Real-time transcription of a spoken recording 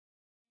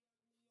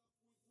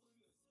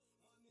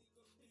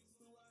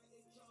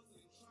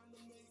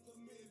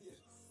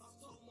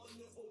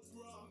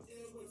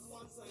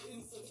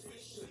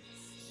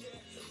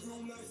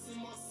Real nice in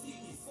my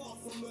city, far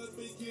from a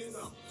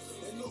beginner.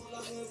 And all I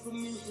heard from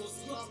news was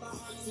scrub, I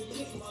had to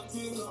get my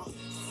dinner.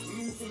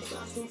 Moving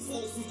back and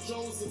forth with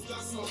Joseph,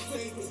 that's my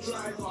favourite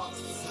driver.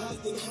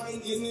 Had them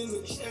hanging in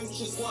the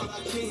trenches while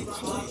I gave a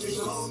my big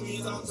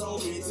homie done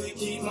told me to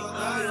keep my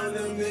eye on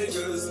them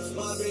niggas.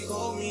 My big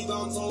homie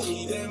done told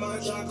me they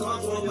might try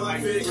cut for my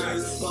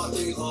figures. My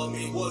big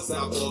homie was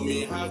out for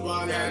me, had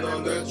one hand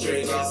on the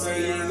trigger.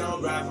 Saying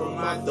I'm right for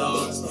my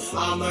dogs,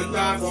 I'ma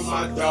die for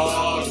my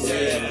dogs,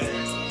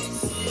 yeah.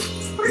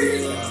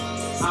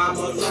 I'm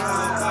a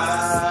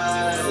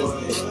ride.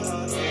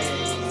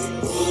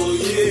 Oh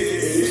yeah.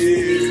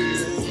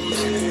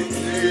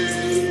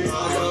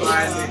 I'm a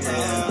ride.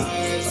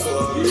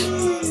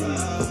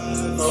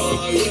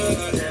 Oh yeah.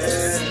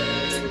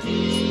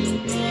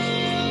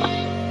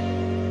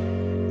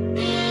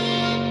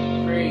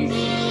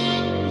 Crazy.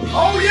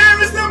 Oh yeah,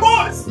 Mr.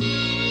 Boss.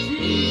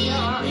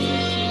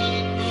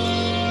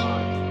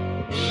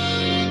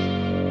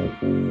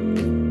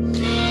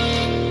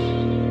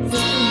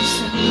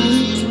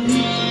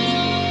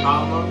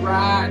 I'm a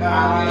rider.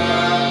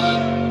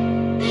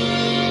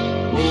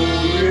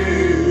 Oh yeah.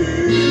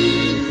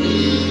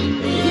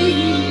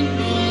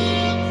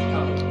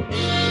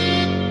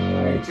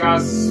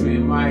 Trust me,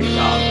 my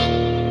dog.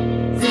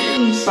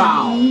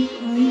 Bow.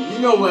 You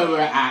know where we're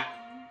at.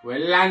 We're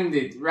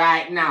landed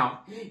right now.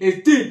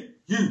 It's Did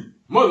You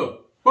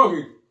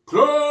Motherfucking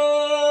Clock.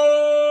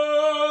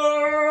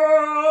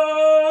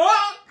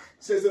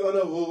 Says it on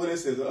the wall, it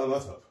says it on my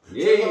top.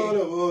 Yeah. Says it on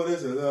the wall, it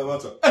says it on my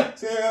top.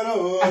 Says it on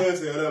the wall, it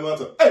says it on my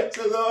top.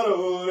 Says it on the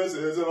wall, it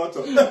says it on my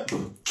top.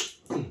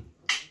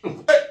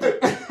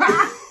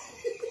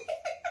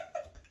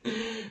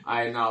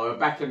 I know, we're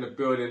back in the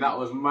building. That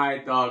was my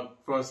dog,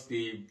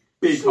 Frosty,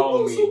 big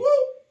homie.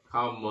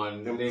 Come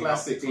on, them link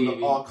classics up from the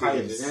TV,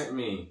 archives. you get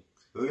me?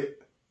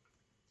 Lit.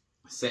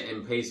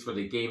 Setting pace for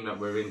the game that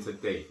we're in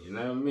today. You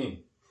know what I mean?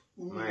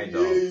 My Yeah,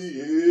 dogs.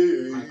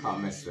 yeah. I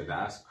can't mess with that.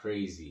 That's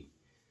crazy.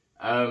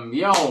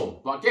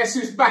 Yo, but guess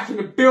who's back in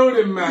the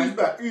building, man? Who's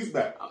back? Who's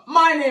back?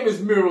 My name is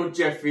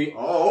MeroJefe.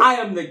 Oh. I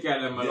am the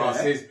Gallem Yeah.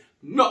 Molosses,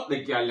 not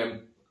the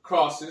Gallem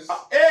Crosses. I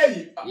air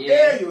you. I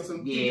air you on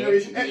some Yeah,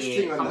 Generation X yeah,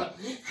 thing on come that. on.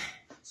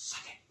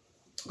 Suck it.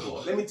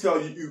 Oh, let me tell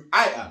you who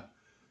I am.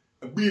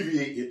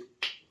 Abbreviated.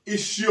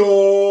 It's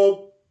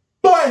your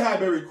boy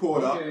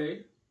HighberryCorner.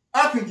 Okay.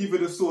 I can give you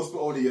the sauce for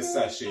only a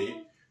sachet.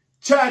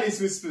 Chinese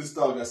Whispers,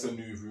 dog, that's a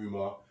new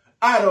rumour.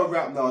 I don't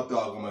rap now,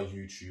 dog, I'm a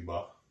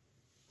YouTuber.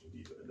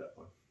 Leave it at that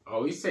one.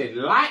 Oh, we say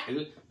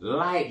lighting,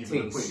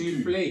 point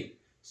souffle.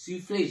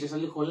 Souffle, just a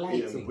little Yeah,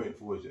 lighting. point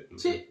forward yet.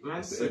 Chip, man.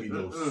 That's the heavy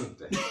dose.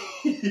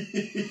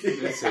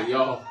 Listen,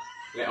 yo,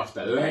 let off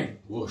the lane.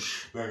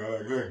 Whoosh.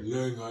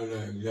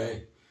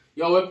 Lang.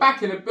 Yo, we're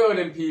back in the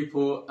building,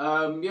 people.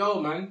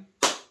 Yo, man.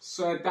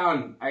 Swear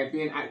down.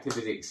 Being active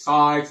is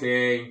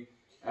exciting.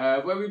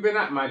 Where we been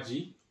at,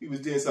 Maggie? He was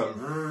doing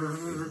something.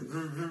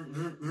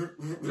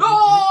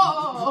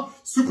 Oh!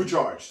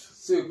 Supercharged.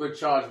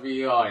 Supercharged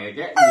VR, you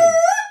get me?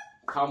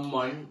 Come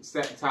on.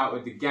 Stepped out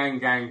with the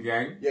gang.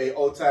 Yeah,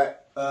 old type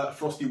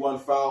Frosty 1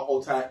 foul,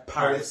 old type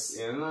Paris.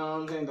 You know what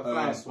I'm saying? The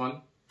first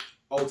one.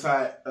 Old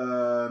type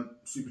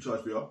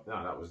Supercharged VR.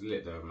 No, that was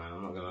lit though, man.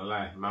 I'm not gonna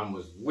lie. Man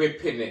was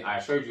whipping it. I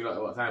showed you like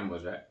what time it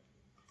was, right?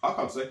 I'll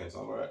come second, so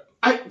I'm alright.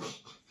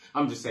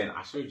 I'm just saying,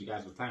 I showed you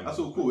guys what time it was. That's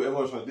all cool.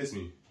 Everyone's trying to diss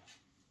me.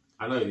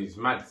 I know, he's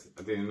mad.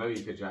 I didn't know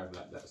you could drive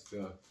like that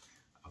still.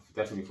 I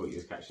definitely thought you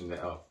was catching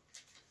that off.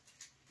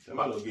 I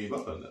might not give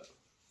up on that.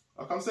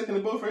 I'll come second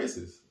in both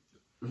races.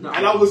 No.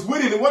 And I was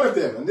winning in one of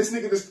them. And this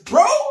nigga just,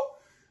 bro!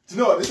 Do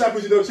you know what? This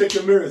happens, you don't check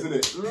your mirrors,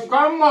 innit?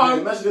 Come on!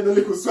 Yeah, imagine the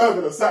little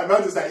swerving or something.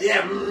 Man just like,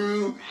 yeah,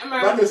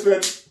 man just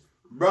went,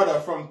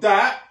 brother, from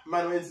that,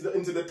 man went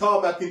into the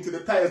tarmac, into the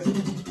tyres.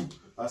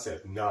 I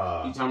said,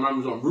 nah. Each time man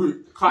was on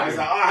route, I was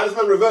like, I was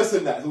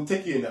reversing that. He'll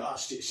take you in there. Oh,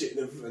 shit.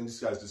 And this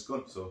guy's just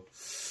gone. So,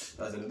 that's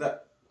the end of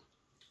that.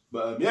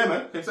 But, yeah,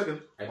 man. Came second.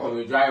 I told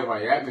you drive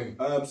right, you get me?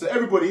 So,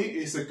 everybody,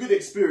 it's a good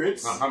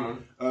experience. Oh,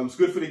 come on. It's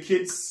good for the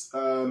kids.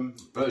 Leighton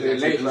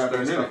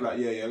Stone, stuff like,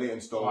 yeah, Leighton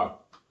Stone. Wow.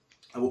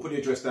 And we'll put the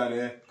address down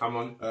there. Come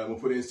on. We'll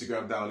put the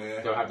Instagram down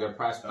there. They'll have their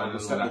price plan We'll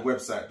and all set that. the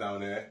website down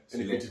there.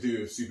 Anything to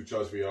do with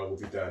Supercharged VR will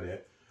be down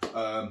there.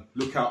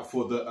 Look out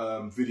for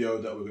the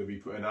video that we're going to be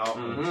putting out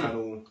on the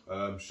channel,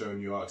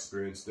 showing you our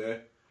experience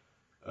there.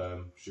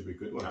 Should be a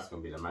good one. That's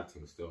going to be the mad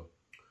thing still.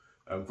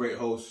 Great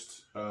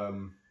host.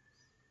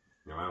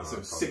 It's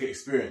a sick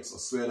experience. I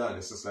swear down.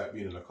 It's just like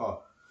being in a car.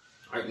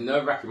 Like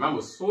nerve-wracking. Man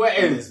was And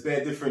sweating. there's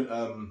bare different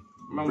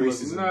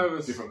races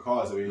and different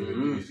cars that we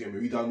used to get.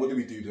 We done. What did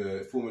we do?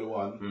 The Formula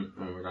 1.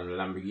 We done the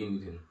Lamborghini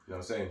thing. You know what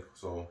I'm saying?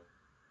 So,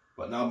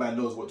 but now man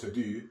knows what to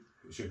do.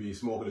 It should be.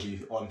 It's more going to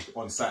be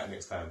on site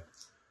next time.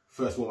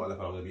 First warm-up lap,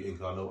 I'm going to be in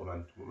because I know what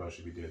man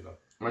should be doing now.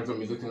 Man told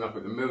me looking up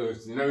at the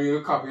mirrors. You know, you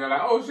look up and you're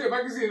like, oh shit,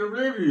 I can see in the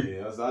rear view.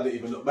 Yeah, I didn't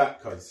even look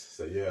back because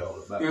so yeah, I'll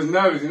look back. He was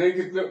nervous, you know, you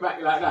could look back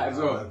like that as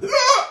well.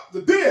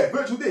 The deer,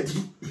 virtual deer.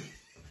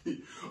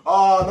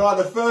 Oh no,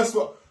 the first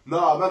one.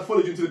 Nah, man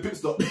followed you into the pit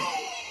stop.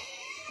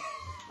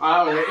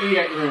 Oh, the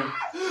E8 room.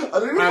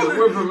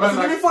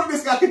 Let me follow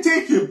this guy, I can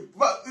take him.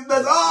 But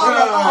there's,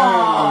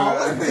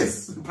 what's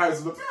this?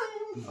 Paris was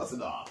like, I said,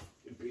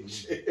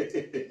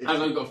 bitch.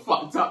 As I got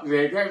fucked up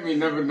there, get me?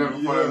 Never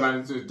follow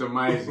man to his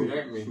demise, you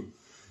get me?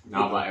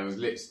 No, but it was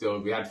lit still.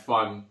 We had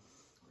fun.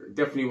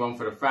 Definitely one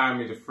for the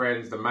family, the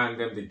friends, the man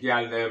them, the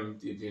gal them.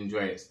 You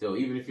enjoy it still.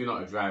 Even if you're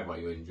not a driver,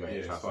 you enjoy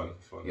it. It's fun.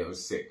 Yeah, it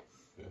was sick.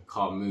 Yeah.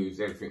 Car moves,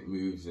 everything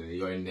moves, and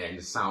you're in there, and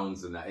the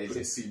sounds and that. It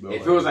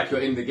feels like you're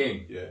in the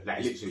game. Yeah,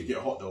 like literally. You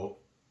get hot though.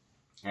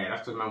 Yeah,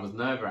 that's because man was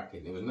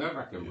nerve-wracking. It was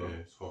nerve-wracking, bro. Yeah,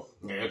 it's hot.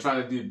 Yeah, you're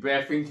trying to do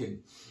bare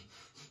thinking.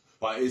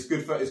 But it's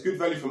good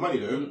value for money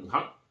though.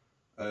 Huh?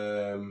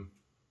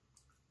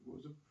 What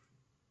was it?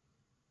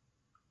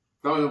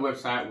 Go on the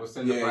website, we'll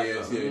send the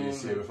price.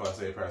 Yeah, before I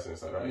say the price and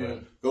stuff, right? Yeah.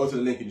 Go to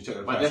the link and you check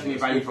the price. But definitely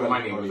value for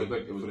money. It was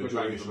good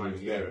value for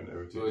money. There and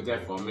everything. We were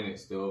there for a minute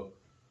still.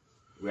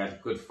 We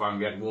had good fun.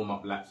 We had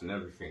warm-up laps and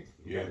everything.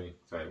 You get me?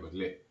 So it was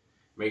lit.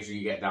 Make sure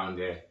you get down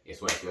there.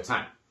 It's worth your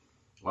time.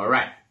 All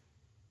right.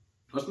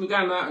 What's been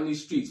going on in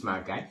these streets,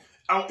 my guy?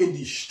 Out in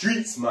these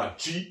streets, my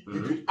G.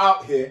 We've been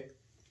out here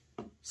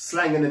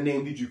slanging the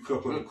name Did You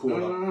Club on the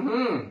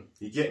corner.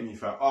 You get me,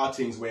 fam? Our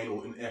things weighing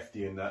all in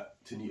FD and that.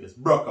 Tanita's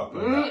broke up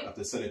and that. Have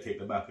to sellotape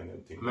the back and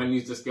everything. Man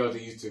used to scale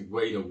that used to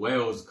weigh the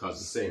whales, cuz.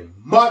 The same.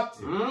 Mud!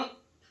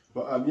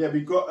 But yeah,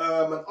 we got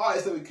an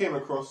artist that we came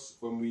across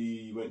when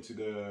we went to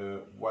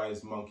the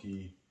Wise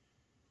Monkey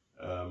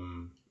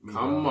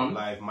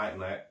live mic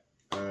night.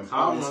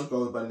 Artist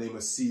goes by the name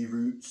of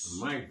C.Roots.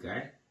 My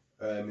guy.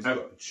 He's got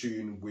a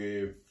tune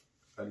with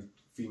a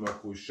female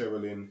called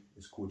Cherralyn.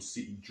 It's called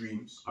City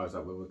Dreams. Oh, is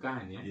that where we're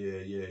going, yeah?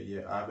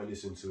 Yeah. I haven't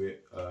listened to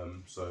it.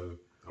 So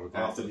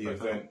after the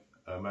event,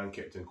 man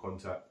kept in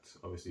contact,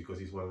 obviously, because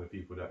he's one of the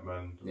people that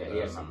man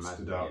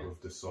stood out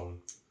with the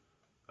song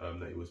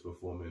that he was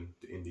performing,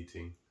 the indie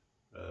thing.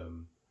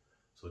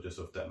 So just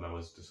off that, man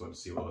was just wanting to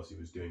see what else he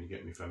was doing. You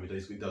get me, fam?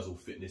 He does all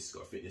fitness,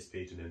 got a fitness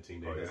page and everything.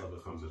 There, there's other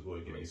things as well.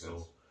 You get me?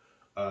 So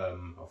I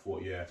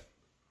thought,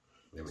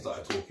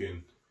 started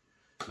talking.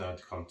 Now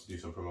to come to do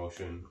some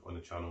promotion on the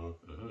channel.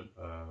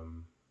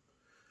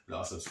 Let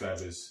our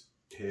subscribers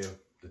hear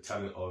the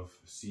talent of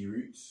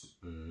C.Roots,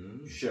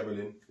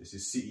 Cherralyn. This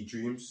is City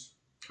Dreams.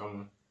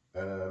 Come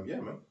on.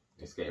 Yeah, man.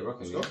 Let's get it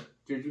rocking. Let's go.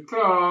 Did you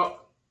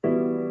clock?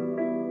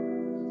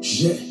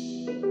 Yeah.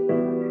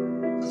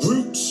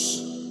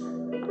 Roots.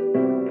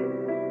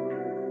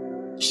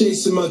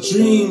 Chasing my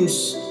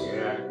dreams.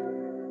 Yeah.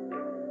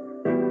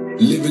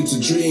 Living to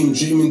dream,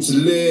 dreaming to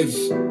live.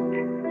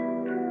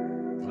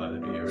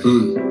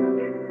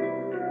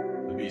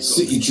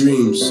 City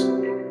Dreams.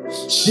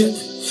 Yeah.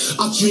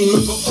 I dream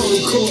of an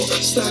encore,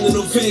 standing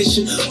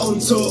ovation, on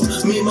tour.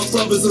 Me and my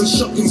brothers on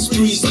shopping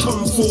sprees,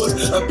 come forward.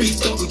 A big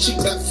bottom chick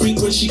that freak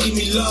when she give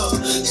me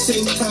love.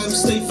 Same time,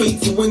 stay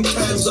faithful when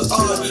times are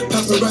hard.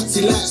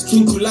 Paparazzi lights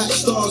twinkle like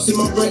stars in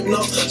my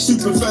retina.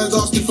 Super fans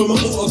asking for my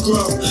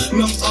autograph.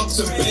 Enough ups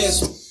and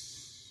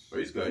bears.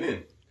 Where he's going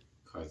in?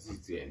 Cause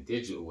he's getting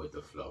digital with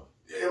the flow.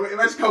 Yeah,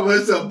 imagine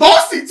coming to a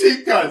bossy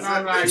team, cuz.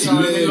 I'm like, yo,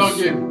 let me log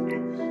in.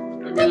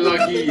 Let me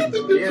log in.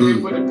 Yeah,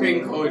 we put a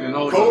pin code and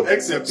all that. Code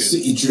accepted.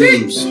 City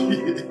Dreams.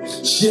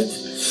 Yeah.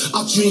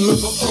 I dream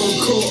of an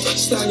encore,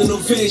 standing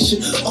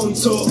ovation, on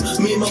tour.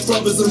 Me and my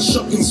brothers on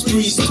shopping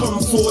sprees,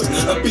 come forward.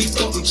 A big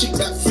bottom chick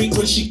that freak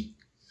when she.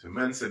 So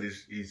man said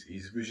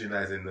he's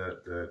visualizing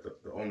the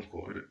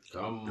encore.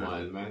 Come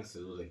on, man.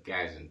 So all the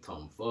guys in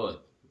Tom Ford.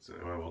 So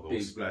we'll go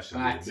big splash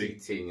batty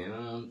thing, you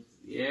know.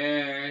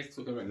 Yeah, he's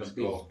talking about the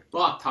big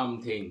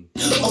bottom thing.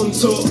 On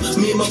tour,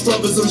 me and my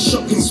brothers on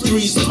shopping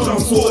sprees,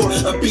 come forward.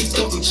 A big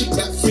bottom chick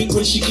that freak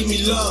when she give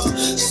me love.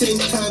 Same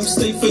time,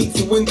 stay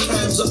faithful when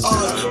times are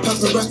hard.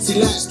 Paparazzi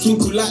lights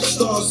twinkle like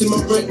stars in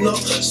my retina.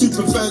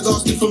 Super fans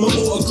asking for my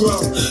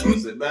autograph.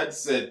 The man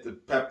said the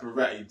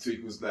paparazzi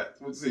twinkles like,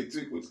 what's it,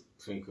 twinkles?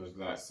 Twinkles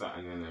like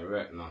something in the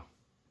retina.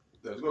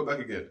 Let's go back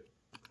again.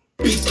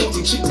 Big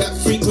bottom chick that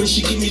freak when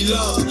she give me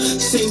love.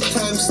 Same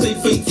time, stay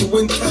faithful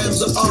when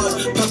times are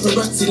hard.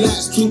 Paparazzi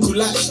lights twinkle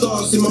like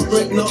stars in my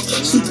retina.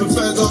 Super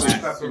fans asking.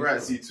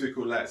 Paparazzi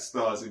twinkle like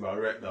stars in my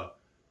retina.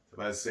 If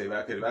I say,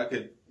 I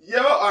could. Yo,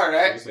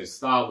 alright. You said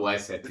Star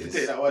Wars said this.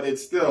 Take that one in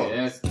still.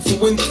 Yes.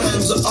 When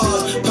times are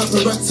hard,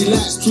 paparazzi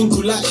lights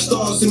twinkle like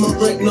stars in my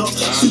retina.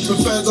 Super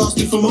fans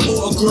asking for my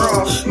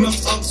autograph.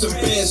 Enough ups and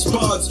bears,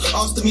 bards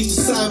asking me to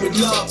sign with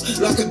love.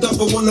 Like a dove,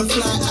 I wanna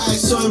fly, I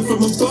saw him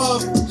from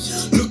above.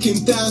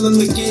 Looking down on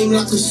the game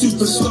like a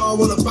superstar.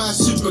 Wanna buy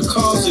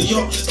supercars, a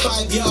yacht,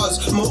 5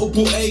 yards,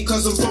 multiple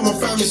acres. I'm from my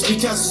family,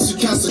 speak Casa to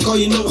Casa, girl,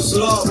 you know it's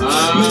love.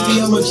 Maybe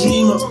I'm a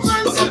dreamer,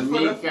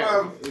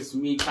 but it's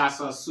me,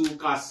 Casa, Su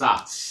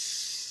Casa.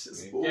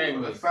 It's all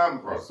for the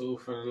fam, bro. It's all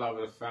for the love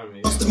of the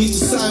family. After me to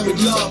sign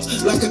with love,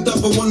 like a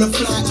dove, I wanna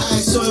fly, I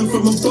saw him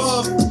from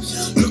above.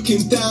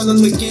 Looking down on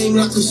the game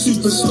like a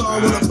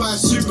superstar. Wanna buy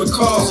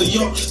supercars, a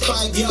yacht,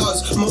 5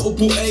 yards,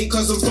 multiple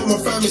acres. I'm from my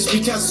family,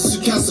 speak Casa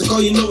to Casa,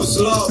 girl, you know it's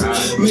love.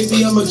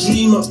 Maybe I'm a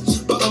dreamer,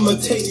 but I'ma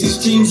take these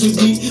dreams with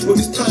me when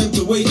it's time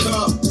to wake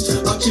up.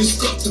 I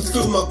just got to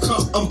fill my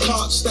cup, I'm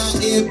parched out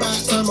here, back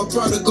time my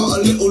brother got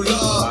a little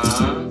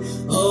love.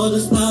 All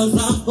the stars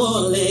are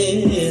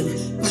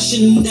falling,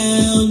 crashing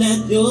down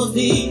at your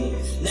feet.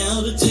 Now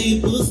the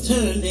table's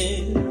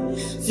turning.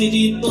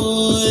 City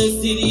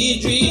boys, city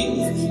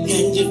dreams.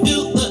 Can you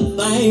feel the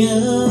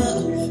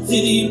fire?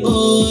 City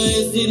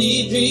boys,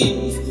 city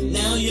dreams.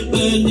 Now you're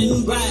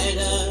burning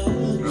brighter.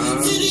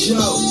 City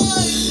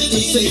boys,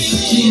 city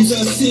dreams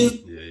are serious.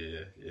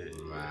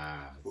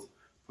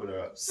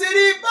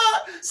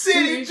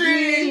 City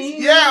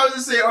dreams. Yeah, I was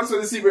just saying. I just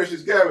want to see where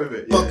she's going with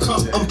it. My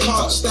cup, I'm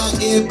parched out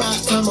here.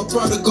 Back time, my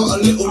brother got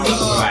a little love.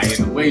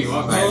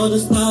 All the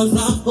stars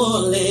are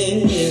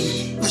falling,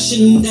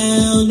 crashing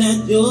down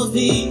at your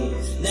feet.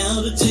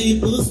 Now the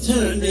table's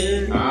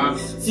turning.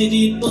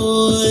 City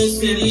boys,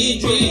 city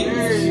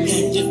dreams.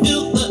 Can you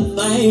feel the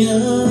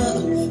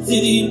fire?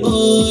 City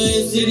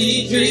boys,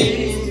 city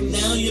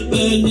dreams. Now you're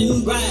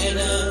burning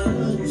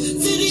brighter.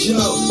 City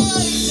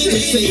boys. They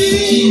say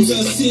dreams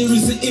are a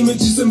series of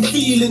images and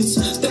feelings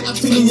that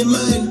happen in your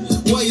mind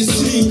while you're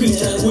sleeping.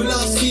 When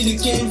I see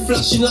the game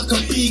flashing like a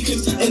beacon,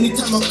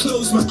 anytime I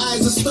close my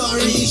eyes, I start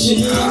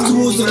reaching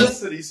towards the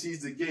left. He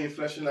sees the game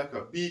flashing like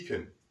a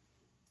beacon.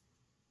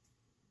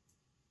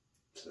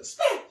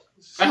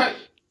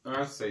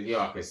 I said, yo,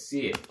 I can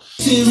see it.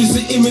 Series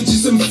of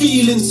images and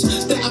feelings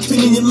that happen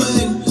in your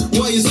mind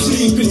while you're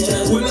sleeping.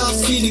 When I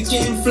see the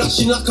game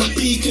flashing like a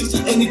beacon,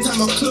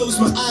 anytime I close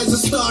my eyes, I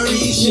start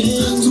reaching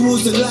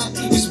towards the light.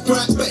 It's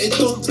bright, but it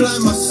don't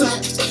blind my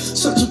sight.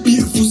 Such a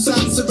beautiful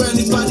sight,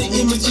 surrounded by the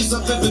images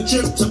I've ever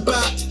dreamt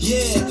about.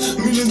 Yeah,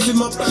 millions in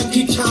my bank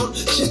account,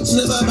 checks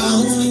never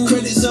bounce.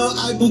 Credits are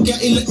high,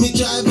 Bugatti let me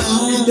drive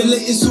out. The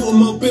latest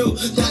automobile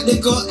that they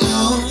got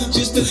out,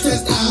 just to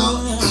test out.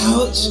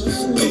 Ouch,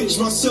 pinch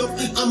myself,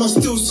 am I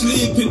still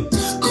sleeping?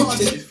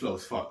 Cardiff. His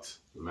flow's fucked.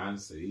 Man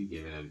said he's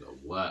giving him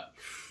the work.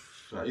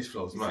 Nah, his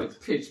flow's mad.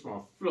 Pitch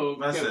my flow.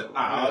 Man said,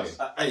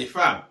 hey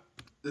fam.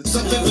 I've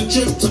ever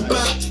dreamt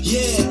about,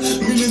 yeah.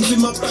 Millions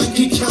in my bank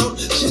account,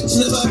 checks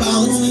never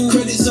bounce.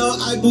 Credits are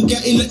high,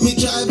 Bugatti let me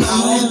drive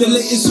out. The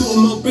latest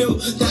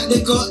automobile that they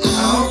got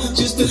out,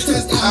 just to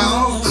test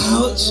out.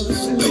 Ouch,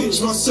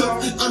 pinch myself,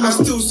 am I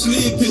still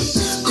sleeping?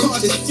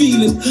 Cardiff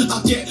feeling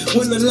I get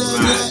when the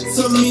lights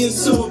on me is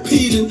so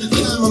appealing.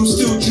 Damn, I'm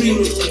still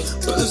dreaming,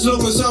 but as long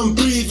as I'm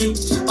breathing,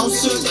 I'll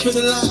search for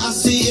the light I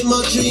see in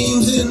my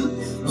dreams. And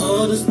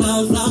all the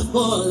stars are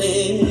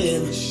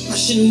falling,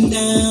 crashing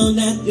down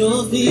at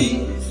your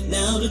feet.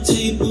 Now the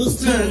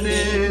table's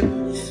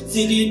turning.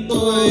 City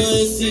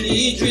boys,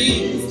 city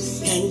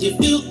dreams. Can you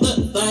feel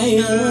the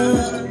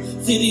fire?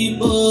 City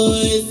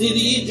boys,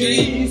 city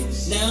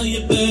dreams. Now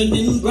you're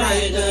burning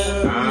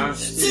brighter.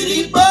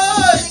 City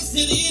boys,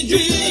 city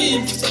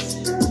dreams.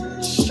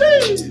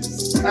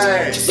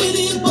 Hey.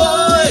 City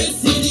boys,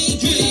 city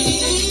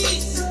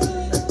dreams.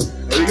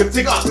 You can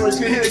take off. We're just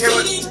gonna hit it again.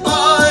 City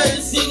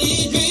boys,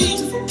 city dreams.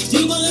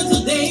 You gon' live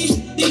today.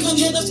 You gon'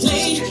 get the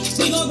play.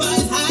 We gon'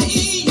 rise high.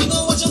 You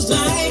gon' watch us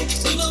fly.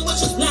 You gon'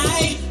 watch us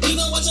fly. You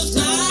gon' watch us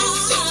fly.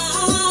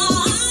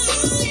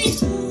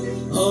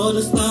 All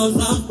the stars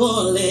are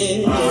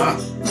falling,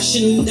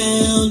 crashing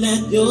down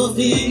at your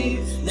feet.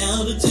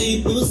 Now the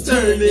table's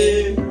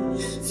turning.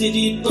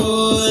 City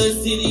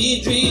boys,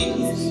 city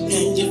dreams.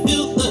 Can you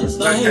feel the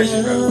fire?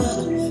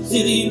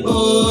 City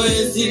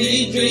boys,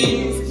 city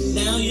dreams.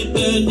 Now you're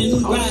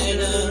burning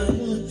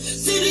brighter.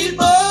 City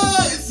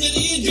boys,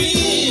 city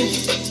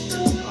dreams.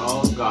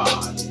 Oh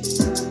God.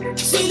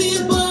 City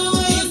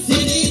boys,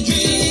 city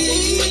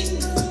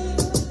dreams.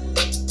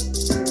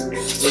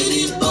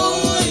 City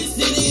boys,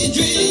 city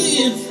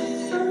dreams.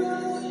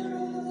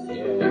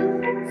 Yeah.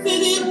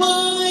 City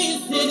boys,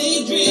 city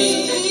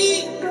dreams.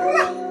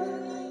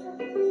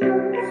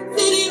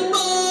 City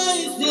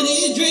boys, city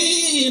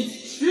dreams.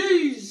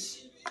 Jeez.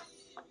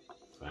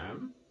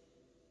 Fam.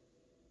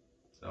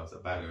 That was a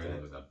banger, That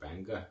innit? was a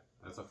banger.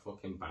 That's a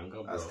fucking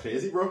banger, bro. That's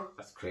crazy, bro.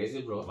 That's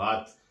crazy, bro.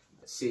 Mad.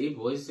 City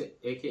Boys,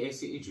 aka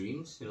City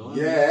Dreams, you know what I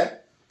mean? Yeah,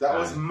 that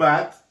was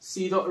mad.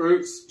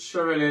 C.Roots,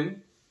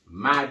 Cherralyn,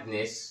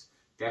 madness.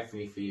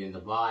 Definitely feeling the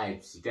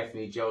vibes.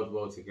 Definitely gelled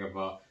well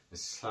together and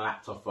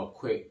slapped off a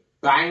quick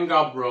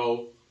banger,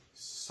 bro.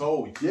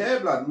 So yeah,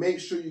 blood. Make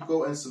sure you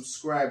go and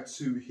subscribe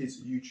to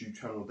his YouTube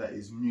channel. That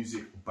is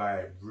Music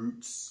by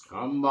Roots.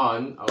 Come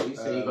on. Oh, you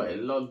say you got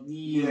it logged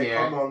in.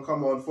 Yeah,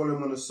 come on. Follow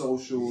him on the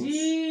socials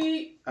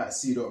at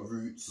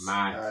C.Roots.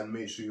 Mad. And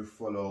make sure you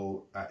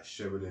follow at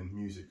Cherralyn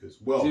Music as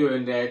well.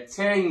 Doing their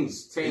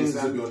things. This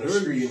will be on the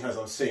screen as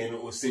I'm saying,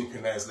 it will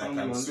synchronise like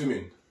I'm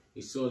swimming.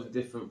 You saw the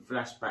different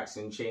flashbacks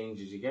and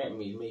changes, you get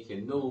me?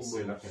 Making no moves.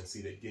 I can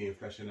see the game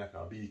flashing like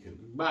a beacon.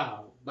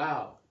 Bow,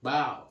 bow,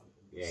 bow.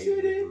 Yeah,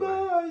 City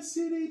boys,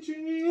 city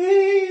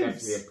dreams.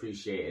 Definitely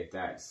appreciated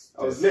that.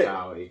 The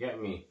style, you get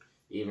me?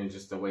 Even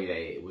just the way that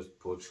it was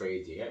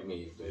portrayed, you get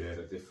me?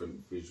 The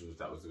different visuals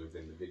that was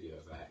within the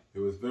videos, like it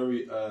was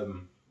very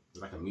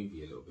like a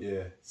movie a little bit.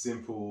 Yeah,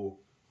 simple,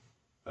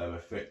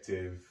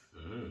 effective.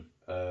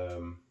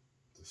 The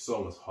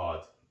song was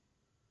hard.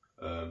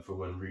 For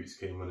when Roots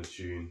came on the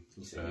tune,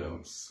 You said, yo,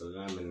 I'm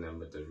slamming them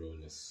with the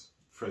realness.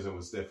 Present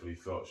was definitely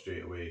felt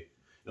straight away.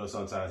 You know,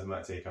 sometimes it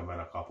might take a man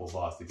a couple of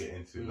bars to get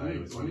into it. Like, he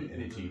was on the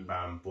energy,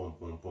 bam, boom,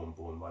 boom, boom,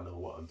 boom. I know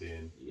what I'm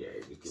doing. Yeah,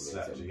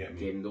 slaps, you get me?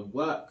 Getting the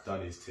work.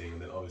 Done his thing,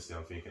 and then obviously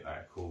I'm thinking,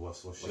 alright, cool,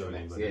 what's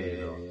Cherralyn? But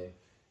yeah.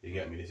 You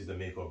get me? This is the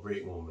make or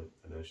break moment,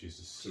 and then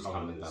she's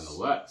coming down the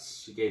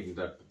works. She gave me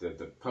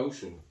the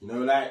potion. You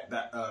know, like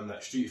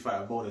that Street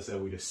Fighter bonus where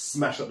we just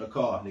smash up the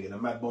car and they get a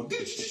mad bone.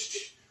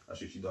 That's what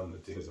she done the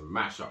thing. There's a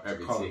mash up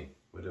everything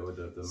with the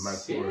mad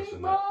chorus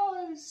and that.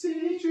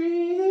 City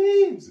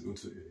dreams.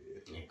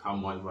 Yeah,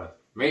 come on, man.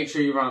 Make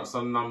sure you run up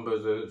some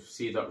numbers of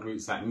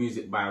C.Roots, like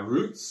music by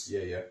Roots.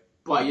 Yeah.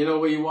 But you know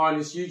where you are in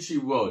this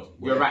YouTube world?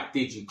 Where? You're at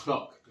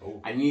DigiClock.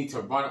 Oh. And you need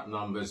to run up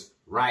numbers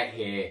right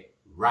here,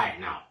 right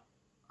now.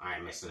 I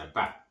ain't messing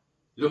about.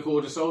 Look at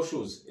all the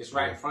socials. It's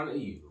right in front of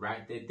you.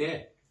 Right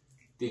there.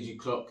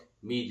 DigiClock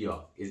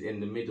Media is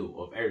in the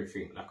middle of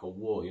everything, like a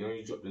war. You know,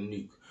 you drop the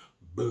nuke.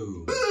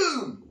 Boom.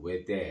 Boom.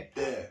 We're there.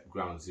 There.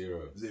 Ground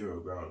zero. Zero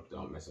ground.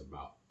 Don't mess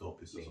about. Don't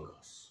piss us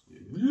off.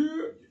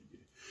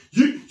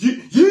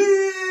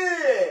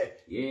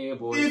 Yeah,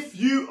 boy. If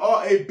you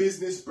are a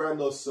business,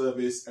 brand or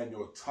service and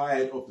you're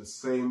tired of the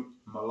same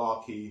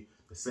malarkey,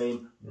 the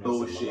same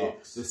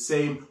bullshit, the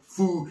same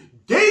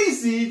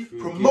fugazi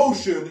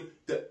promotion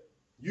that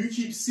you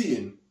keep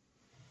seeing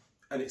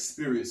and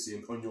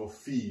experiencing on your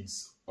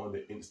feeds, on the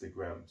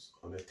Instagrams,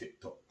 on the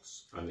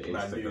TikToks, on the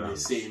man doing the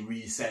same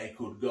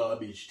recycled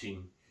garbage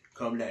thing,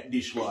 come like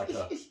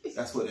dishwater.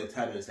 That's what their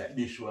talent's like,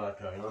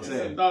 dishwater. You know what I'm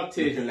saying?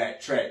 Looking like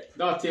track.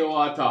 Dirty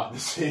water.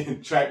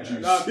 Track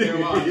juice.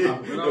 Dirty water.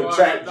 You know what?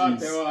 Track Dirty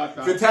juice.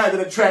 water. If you're tired of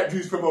the track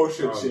juice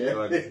promotion, shit.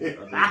 God, I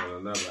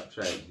don't know about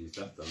track juice.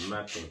 That's the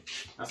mad thing.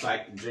 That's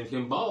like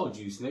drinking ball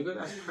juice, nigga.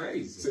 That's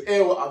crazy. So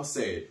hear what I'm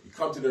saying. You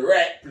come to the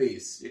right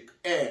place.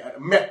 At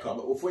Mecca,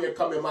 but before you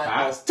come in my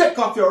house, take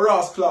off your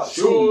Ross Clark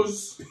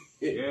shoes.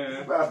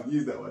 Yeah. I have to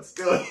use that one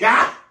still.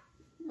 Yeah.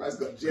 Man's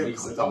got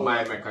gems. Take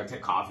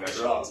off your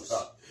shoes.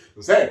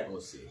 I'm saying. We'll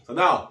see. So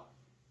now,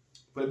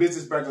 for the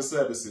business brands and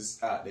services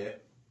out there,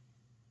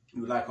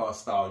 you like our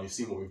style and you've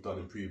seen what we've done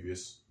in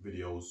previous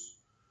videos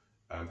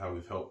and how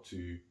we've helped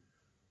to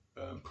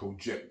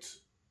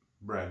project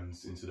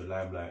brands into the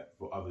limelight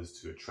for others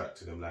to attract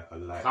to them like a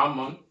light. Come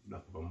on.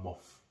 Like a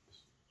moth.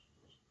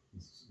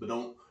 But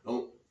don't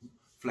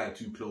fly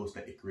too close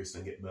to Icarus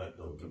and get burnt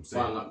though.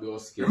 Burn up your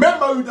skin.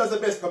 Remember who does the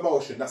best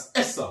promotion? That's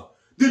Essa.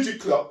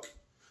 DigiClock.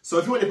 So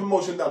if you want your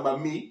promotion done by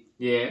me,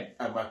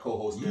 and my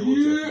co-host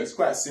MeroJefe, it's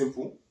quite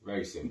simple.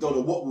 Very simple. We don't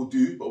know what we'll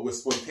do, but we're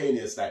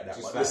spontaneous like that.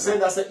 Just Just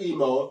send us an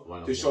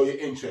email to show you're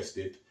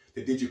interested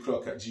to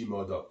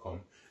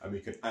digiclock@gmail.com and we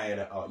can iron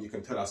it out. You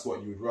can tell us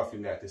what you would roughly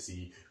like to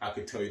see. I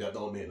can tell you that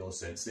don't make no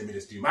sense. Let me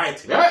just do my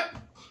thing. Yeah.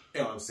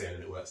 You know what I'm saying?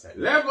 And it works like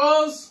that.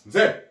 Levels. So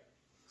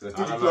that's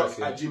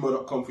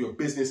digiclock@gmail.com for your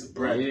business,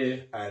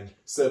 brand and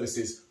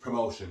services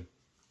promotion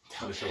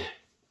on the show.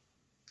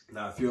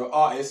 Now, if you're an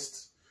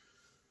artist,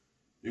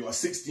 you got a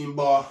 16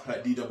 bar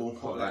like D-double,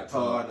 like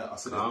tar, and I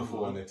said that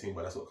before on the thing,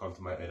 but that's what comes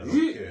to my head. I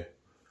don't care.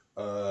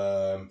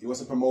 You want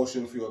some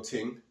promotion for your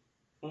thing?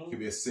 You could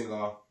be a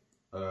singer,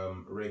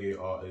 reggae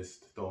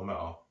artist, don't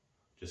matter.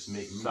 Just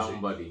make music.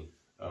 Somebody.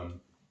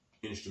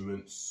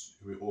 Instruments,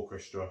 with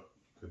orchestra,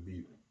 could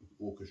be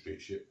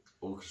orchestrate shit.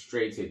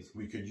 Orchestrated.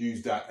 We could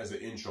use that as an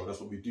intro. That's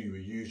what we do.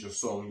 We use your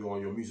song,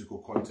 your musical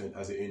content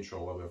as an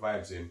intro while we're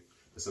vibes in.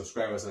 The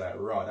subscribers are like,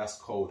 rah, that's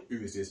cold. Who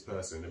is this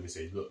person? Then we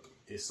say, look,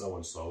 it's so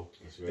and so.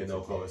 Then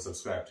they'll go and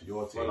subscribe to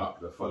your thing,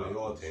 follow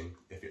your thing.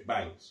 If it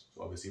bangs,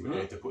 so obviously we're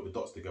going to put the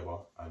dots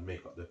together and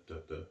make up the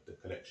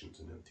connections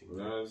and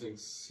everything.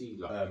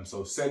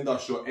 So send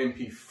us your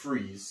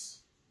MP3s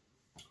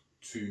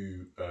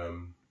to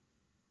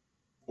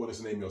or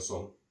just name your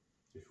song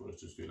if you want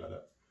to just do it like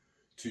that.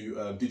 To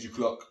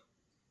DigiClock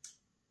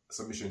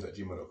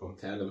submissions@gmail.com.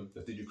 Tell them.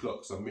 That's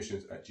DigiClock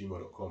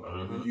submissions@gmail.com,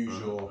 and we'll use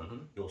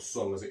your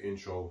song as an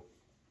intro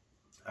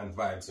and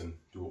vibes and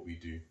do what we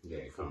do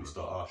before we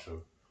start our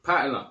show.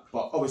 Pattern up.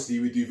 But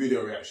obviously we do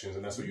video reactions,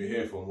 and that's what you're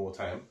here for more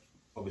time.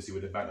 Obviously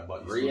with the banter,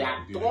 but you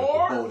Reactor. still do the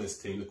little bonus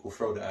thing. Look, we'll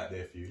throw that out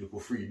there for you. Little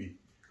freebie.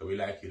 Because we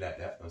like you like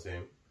that. You know what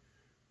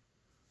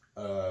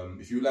I'm saying?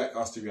 If you like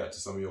us to react to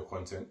some of your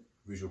content,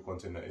 visual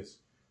content that is,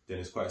 then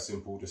it's quite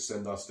simple. Just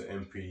send us the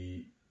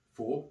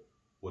MP4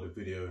 or the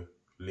video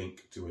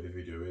link to where the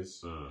video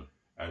is,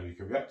 and we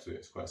can react to it.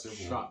 It's quite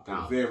simple. Shut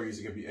down. It varies.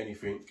 It can be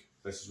anything.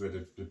 This is where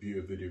the beauty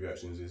of video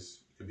reactions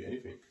is. It could be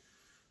anything.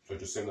 So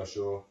just send us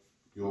your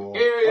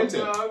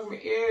content.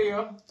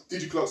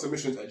 DigiClock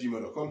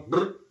submissions@gmail.com.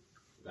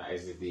 That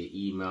is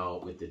the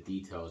email with the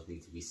details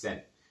need to be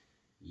sent.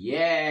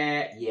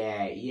 Yeah.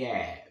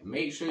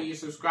 Make sure you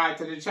subscribe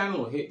to the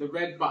channel. Hit the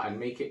red button.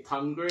 Make it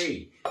tongue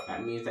grey.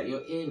 That means that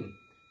you're in.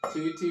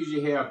 2 twos,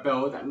 you hear a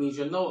bell. That means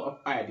you're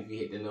notified if you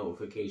hit the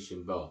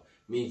notification bell.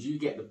 Means you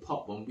get the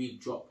pop when we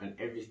drop and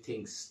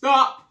everything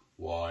stop.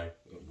 Why?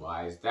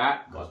 Why is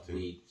that? Because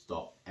we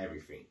stop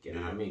everything. You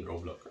know what I mean?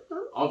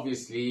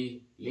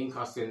 Obviously, link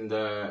us in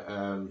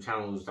the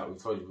channels that we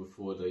told you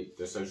before,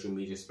 the social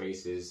media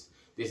spaces.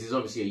 This is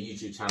obviously a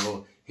YouTube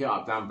channel. Hit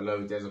up down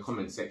below. There's a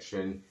comment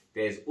section.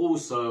 There's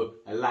also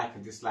a like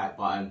and dislike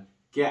button.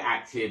 Get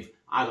active.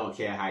 I don't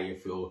care how you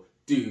feel.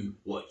 Do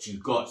what you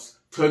got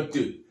to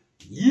do.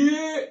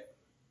 Yeah.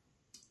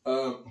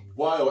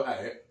 While you're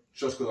at it,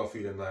 just because I'm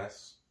feeling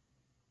nice,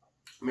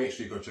 make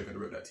sure you go check out the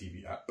Rep That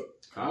TV app.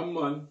 Come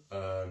on.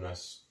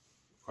 That's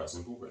quite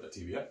simple. Rep That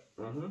TV app.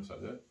 It's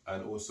like that.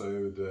 And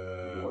also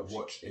the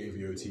Watch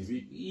AVO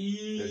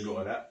TV. They've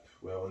got an app.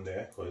 We're on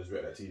there because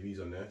Rep That TV's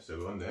on there, so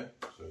we're on there.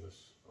 So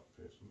let's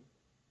update some.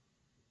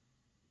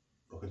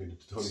 I can do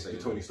the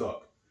Tony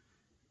Stark.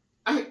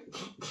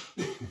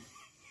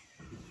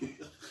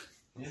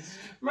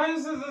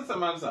 Man says that's a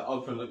man that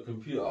open the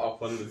computer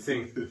up on the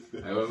thing.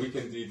 And when we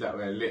can do that,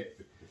 we're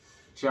lit.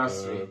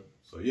 Trust me.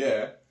 So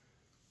yeah,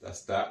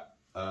 that's that.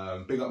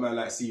 Big up man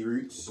like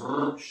C.Roots,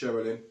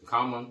 Cherralyn.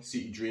 Come on.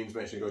 City Dreams,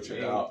 make sure you go check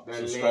that out.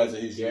 Subscribe to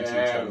his YouTube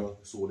channel.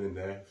 It's all in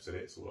there. So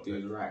it's all up there.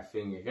 Do the right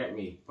thing, you get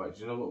me? But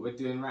do you know what we're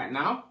doing right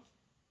now?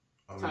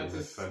 I'm in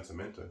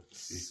Fantamento.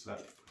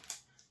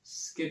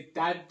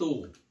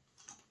 Skedaddle.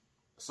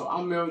 So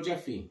I'm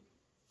MeroJefe.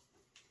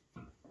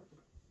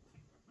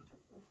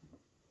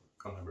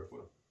 I'm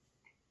HighberryCorner.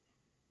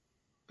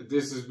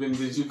 This has been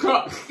Did You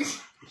Cook?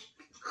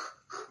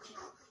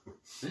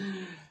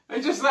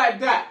 And just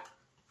like that,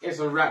 it's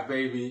a wrap,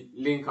 baby.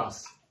 Link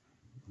us.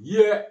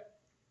 Yeah.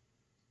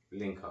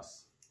 Link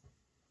us.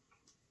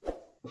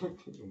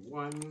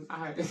 One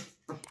eye.